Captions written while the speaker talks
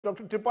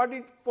Dr.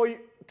 Tripathi,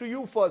 to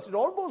you first. It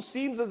almost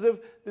seems as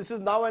if this is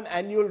now an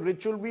annual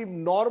ritual. We've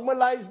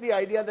normalized the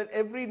idea that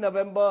every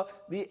November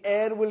the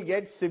air will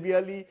get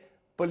severely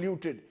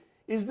polluted.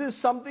 Is this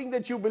something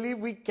that you believe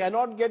we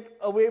cannot get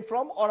away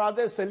from, or are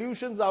there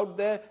solutions out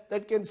there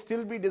that can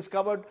still be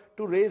discovered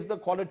to raise the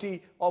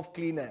quality of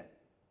clean air?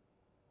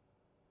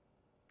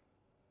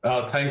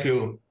 Thank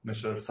you,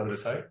 Mr.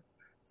 Sarvesai,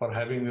 for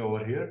having me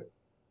over here.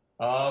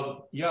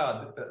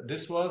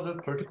 This was a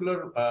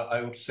particular,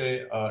 I would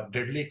say,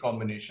 deadly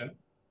combination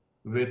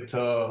with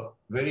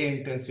very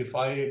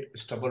intensified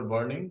stubble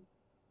burning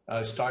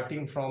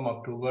starting from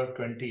October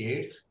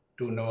 28th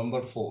to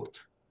November 4th,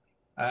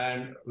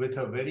 and with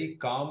a very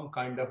calm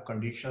kind of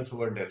conditions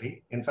over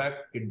Delhi. In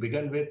fact, it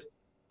began with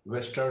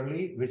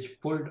westerly, which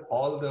pulled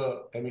all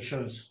the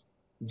emissions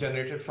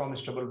generated from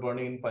stubble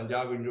burning in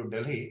Punjab into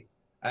Delhi,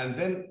 and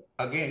then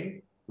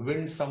again,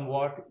 wind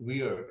somewhat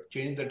weird,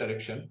 changed the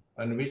direction,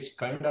 and which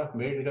kind of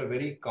made it a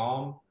very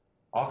calm,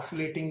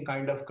 oscillating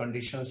kind of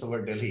conditions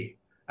over Delhi.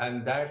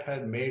 And that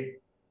has made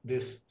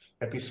this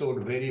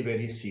episode very,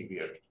 very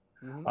severe.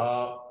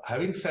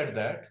 Having said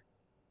that,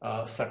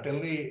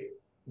 certainly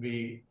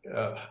we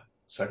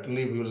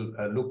will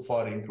look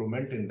for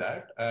improvement in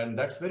that, and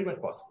that's very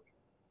much possible.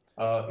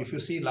 If you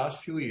see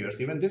last few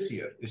years, even this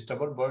year,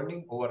 stubble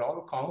burning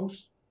overall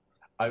counts,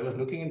 I was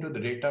looking into the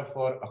data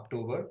for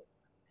October,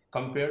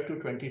 compared to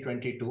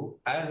 2022,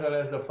 as well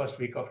as the first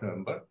week of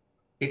November,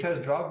 it has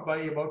dropped by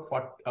about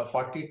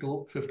 40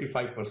 to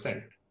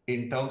 55%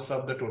 in terms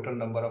of the total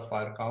number of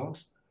fire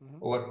counts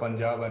over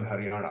Punjab and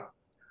Haryana.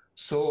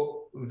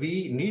 So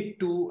we need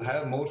to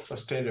have more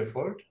sustained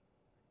effort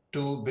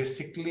to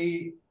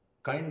basically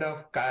kind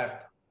of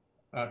cap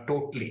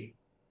totally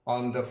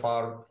on the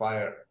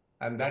fire,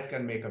 and that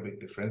can make a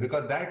big difference,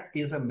 because that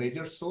is a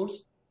major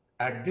source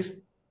at this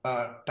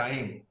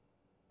time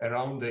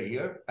around the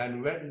year,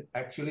 and when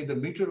actually the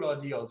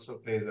meteorology also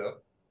plays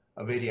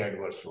a very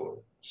adverse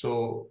role.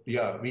 So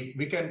yeah,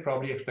 we can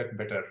probably expect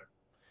better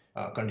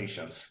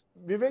conditions.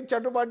 Vivek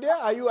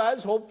Chattopadhyaya, are you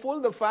as hopeful?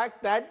 The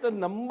fact that the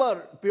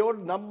pure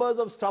numbers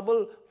of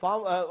stubble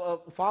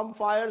farm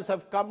fires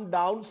have come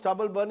down,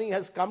 stubble burning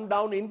has come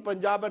down in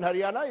Punjab and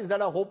Haryana, is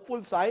that a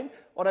hopeful sign?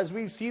 Or as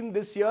we've seen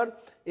this year,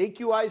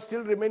 AQI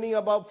still remaining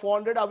above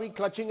 400, are we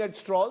clutching at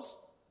straws?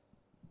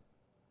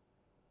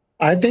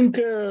 I think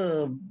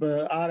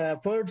our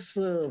efforts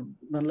in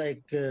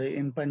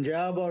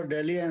Punjab or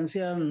Delhi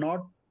NCR are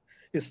not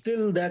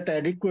still that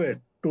adequate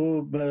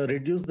to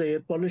reduce the air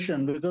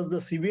pollution, because the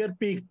severe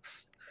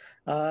peaks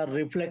are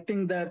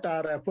reflecting that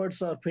our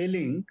efforts are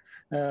failing.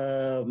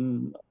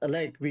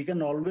 We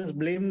can always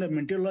blame the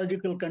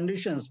meteorological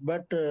conditions,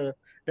 but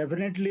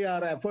definitely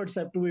our efforts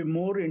have to be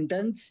more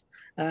intense,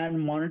 and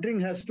monitoring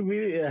has to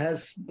be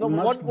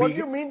what do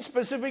you mean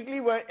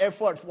specifically by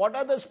efforts? What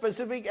are the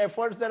specific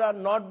efforts that are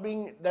not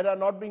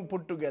being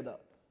put together?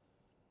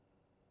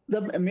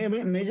 The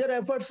major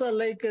efforts are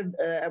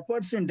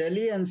efforts in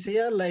Delhi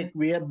NCR, like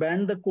we have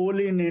banned the coal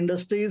in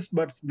industries,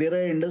 but there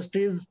are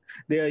industries,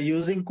 they are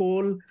using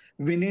coal.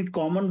 We need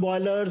common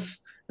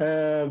boilers.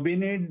 We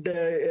need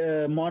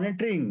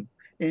monitoring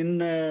in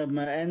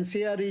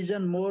NCR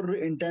region more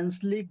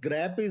intensely.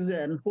 GRAP is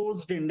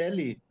enforced in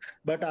Delhi,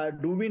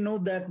 but do we know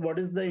that what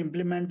is the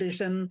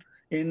implementation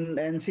in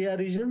NCR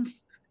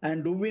regions?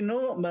 And do we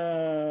know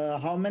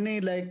how many,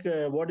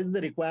 what is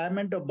the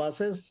requirement of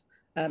buses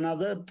and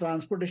other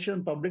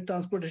public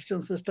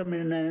transportation system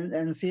in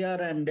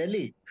NCR and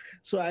Delhi?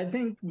 So I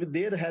think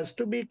there has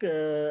to be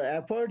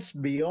efforts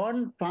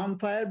beyond farm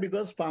fire,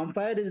 because farm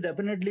fire is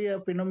definitely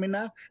a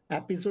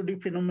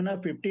episodic phenomena,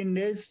 15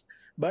 days.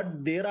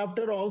 But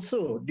thereafter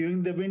also,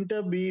 during the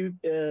winter, we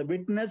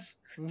witness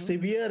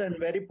severe and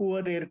very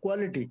poor air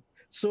quality.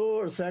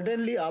 So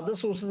certainly other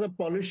sources of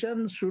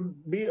pollution should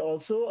be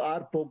also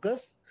our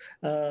focus.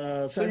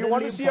 So you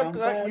want to see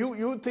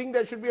you think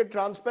there should be a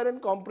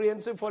transparent,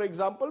 comprehensive, for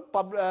example,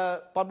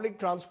 public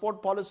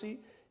transport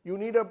policy. You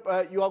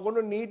are going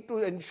to need to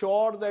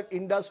ensure that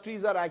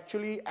industries are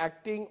actually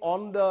acting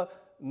on the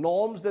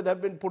norms that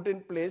have been put in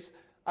place.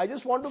 I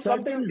just want to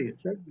come to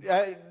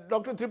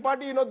Dr.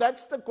 Tripathi,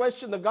 that's the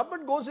question. The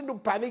government goes into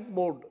panic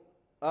mode,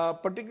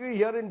 particularly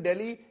here in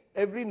Delhi.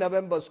 Every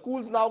November,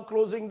 schools now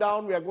closing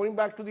down, we are going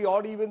back to the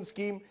odd-even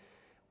scheme.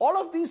 All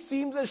of these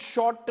seems as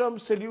short-term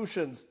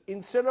solutions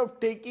instead of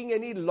taking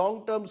any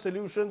long-term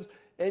solutions,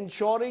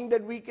 ensuring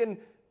that we can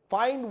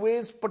find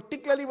ways,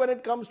 particularly when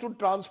it comes to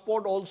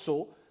transport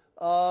also.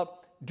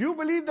 Do you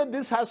believe that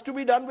this has to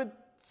be done with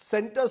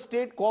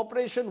center-state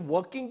cooperation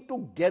working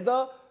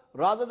together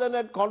rather than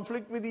at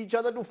conflict with each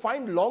other to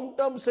find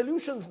long-term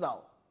solutions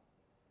now?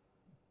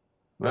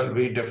 Well,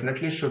 we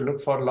definitely should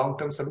look for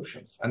long-term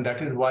solutions. And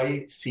that is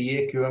why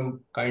CAQM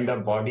kind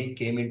of body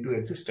came into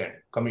existence,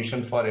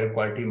 Commission for Air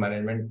Quality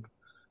Management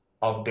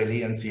of Delhi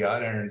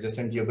NCR and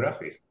adjacent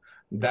geographies.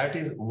 That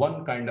is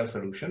one kind of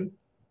solution.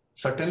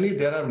 Certainly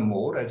there are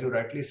more, as you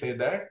rightly say,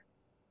 that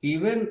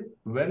even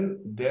when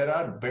there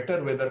are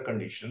better weather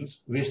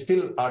conditions, we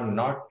still are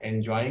not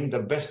enjoying the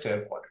best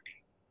air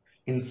quality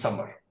in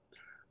summer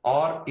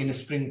or in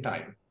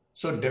springtime.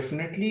 So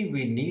definitely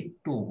we need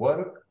to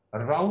work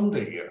around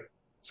the year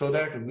so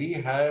that we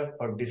have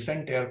a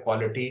decent air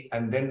quality,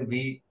 and then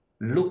we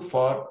look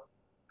for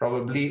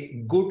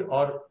probably good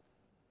or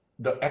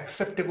the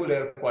acceptable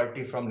air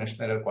quality from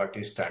national air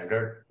quality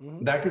standard.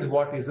 That is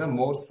what is a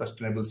more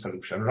sustainable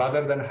solution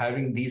rather than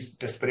having these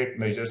desperate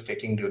measures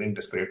taken during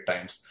desperate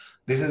times.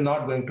 This is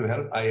not going to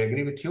help. I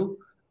agree with you.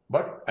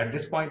 But at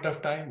this point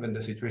of time, when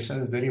the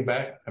situation is very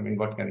bad, I mean,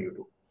 what can you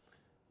do?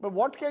 But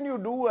what can you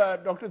do?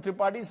 Dr.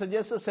 Tripathi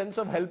suggests a sense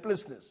of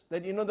helplessness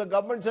that, the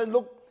government says,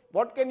 look,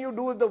 what can you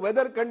do if the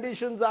weather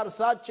conditions are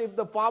such, if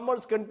the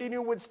farmers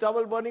continue with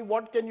stubble burning,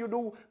 what can you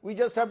do? We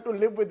just have to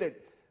live with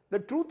it. The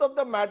truth of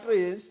the matter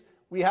is,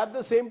 we have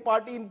the same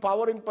party in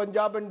power in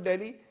Punjab and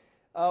Delhi.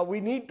 We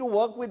need to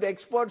work with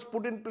experts,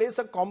 put in place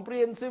a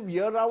comprehensive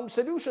year-round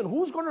solution.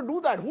 Who's going to do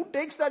that? Who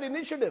takes that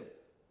initiative?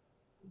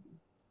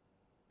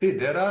 See,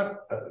 there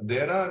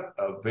are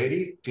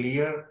very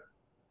clear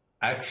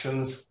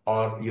actions,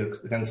 or you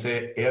can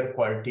say air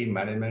quality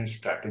management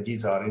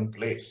strategies are in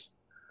place.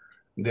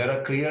 There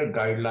are clear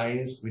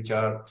guidelines which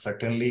are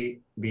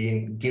certainly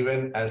being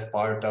given as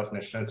part of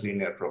National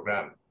Clean Air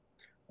Program.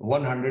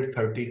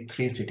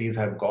 133 cities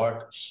have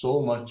got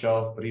so much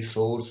of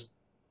resource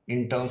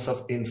in terms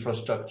of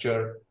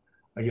infrastructure,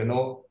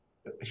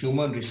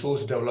 human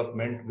resource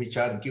development, which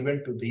are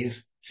given to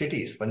these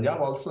cities. Punjab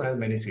also has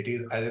many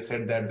cities. As I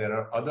said, that there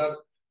are other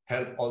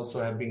help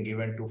also have been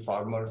given to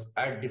farmers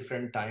at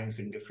different times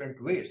in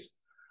different ways.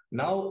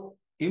 Now,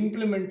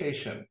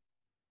 implementation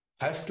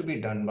has to be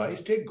done by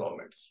state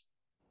governments.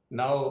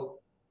 Now,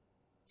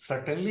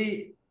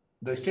 certainly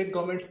the state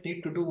governments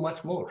need to do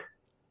much more.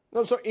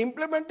 No, so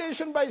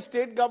implementation by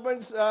state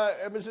governments,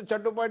 Mr.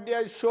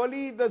 Chattopadhyaya,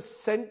 surely the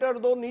center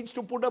though needs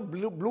to put a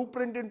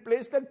blueprint in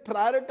place that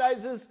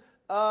prioritizes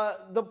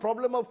the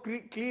problem of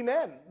clean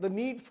air, the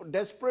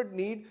desperate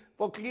need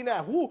for clean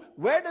air.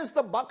 Where does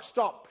the buck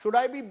stop? Should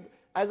I be,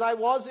 as I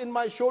was in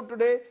my show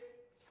today,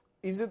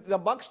 is it the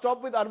buck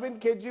stop with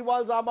Arvind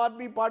Kejriwal's Aam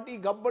Aadmi Party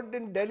government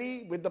in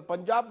Delhi, with the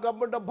Punjab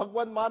government of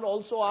Bhagwant Mann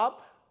also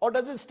up, or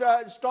does it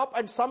stop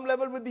at some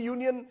level with the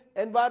Union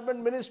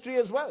Environment Ministry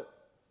as well?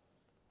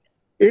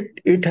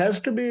 It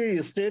has to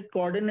be, state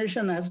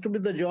coordination has to be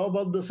the job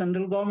of the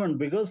central government,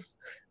 because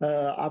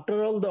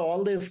after all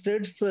the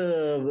states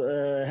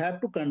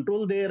have to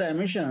control their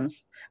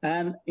emissions,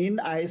 and in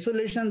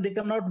isolation they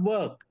cannot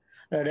work.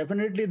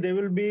 Definitely there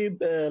will be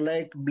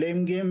like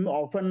blame game,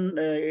 often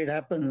it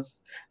happens,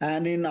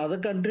 and in other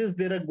countries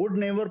there are good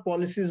neighbor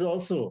policies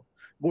also.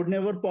 Good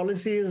neighbor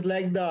policy is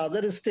like the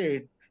other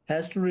state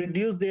has to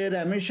reduce their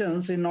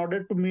emissions in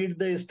order to meet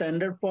the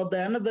standard for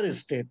the another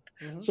state.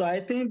 So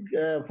I think,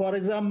 for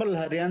example,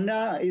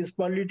 Haryana is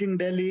polluting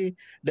Delhi,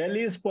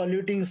 Delhi is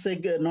polluting, say,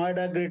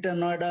 Noida, Greater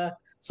Noida.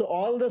 So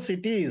all the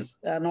cities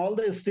and all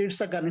the states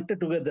are connected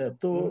together.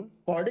 So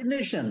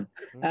coordination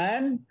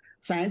and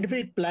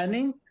scientific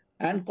planning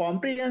and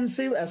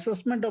comprehensive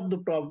assessment of the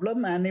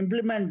problem and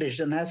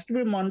implementation has to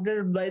be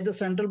monitored by the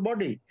central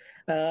body.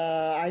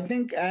 I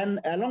think, and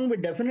along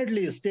with,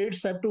 definitely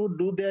states have to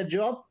do their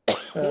job.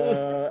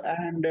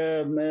 And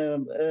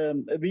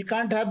we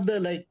can't have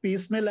the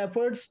piecemeal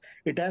efforts.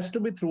 It has to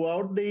be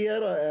throughout the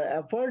year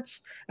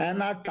efforts,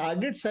 and our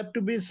targets have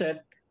to be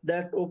set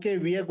that, okay,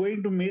 we are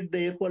going to meet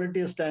the air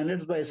quality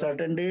standards by a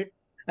certain date.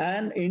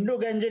 And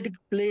Indo-Gangetic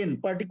Plain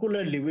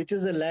particularly, which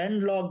is a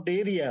landlocked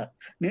area,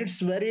 needs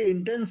very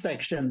intense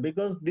action,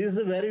 because this is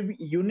a very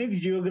unique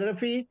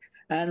geography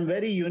and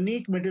very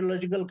unique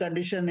meteorological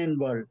condition in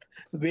world,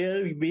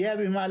 where we have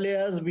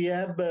Himalayas, we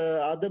have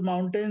other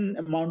mountain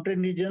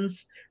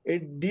regions.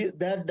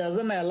 That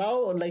doesn't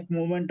allow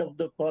movement of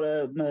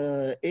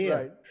the air.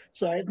 Right.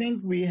 So I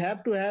think we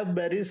have to have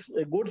very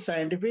good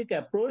scientific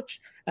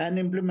approach and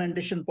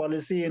implementation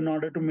policy in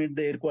order to meet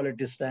the air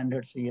quality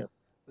standards here.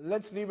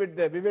 Let's leave it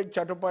there. Vivek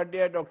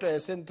Chattopadhyaya, Dr.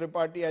 S.N.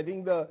 Tripathi, I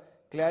think the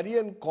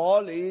clarion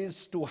call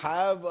is to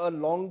have a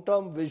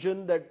long-term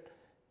vision that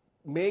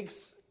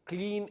makes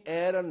clean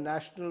air a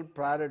national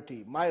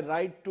priority. My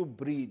right to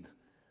breathe.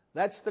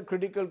 That's the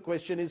critical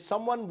question. Is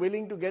someone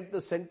willing to get the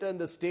center and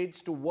the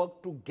states to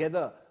work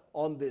together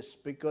on this?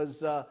 Because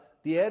the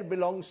air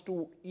belongs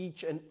to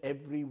each and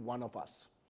every one of us.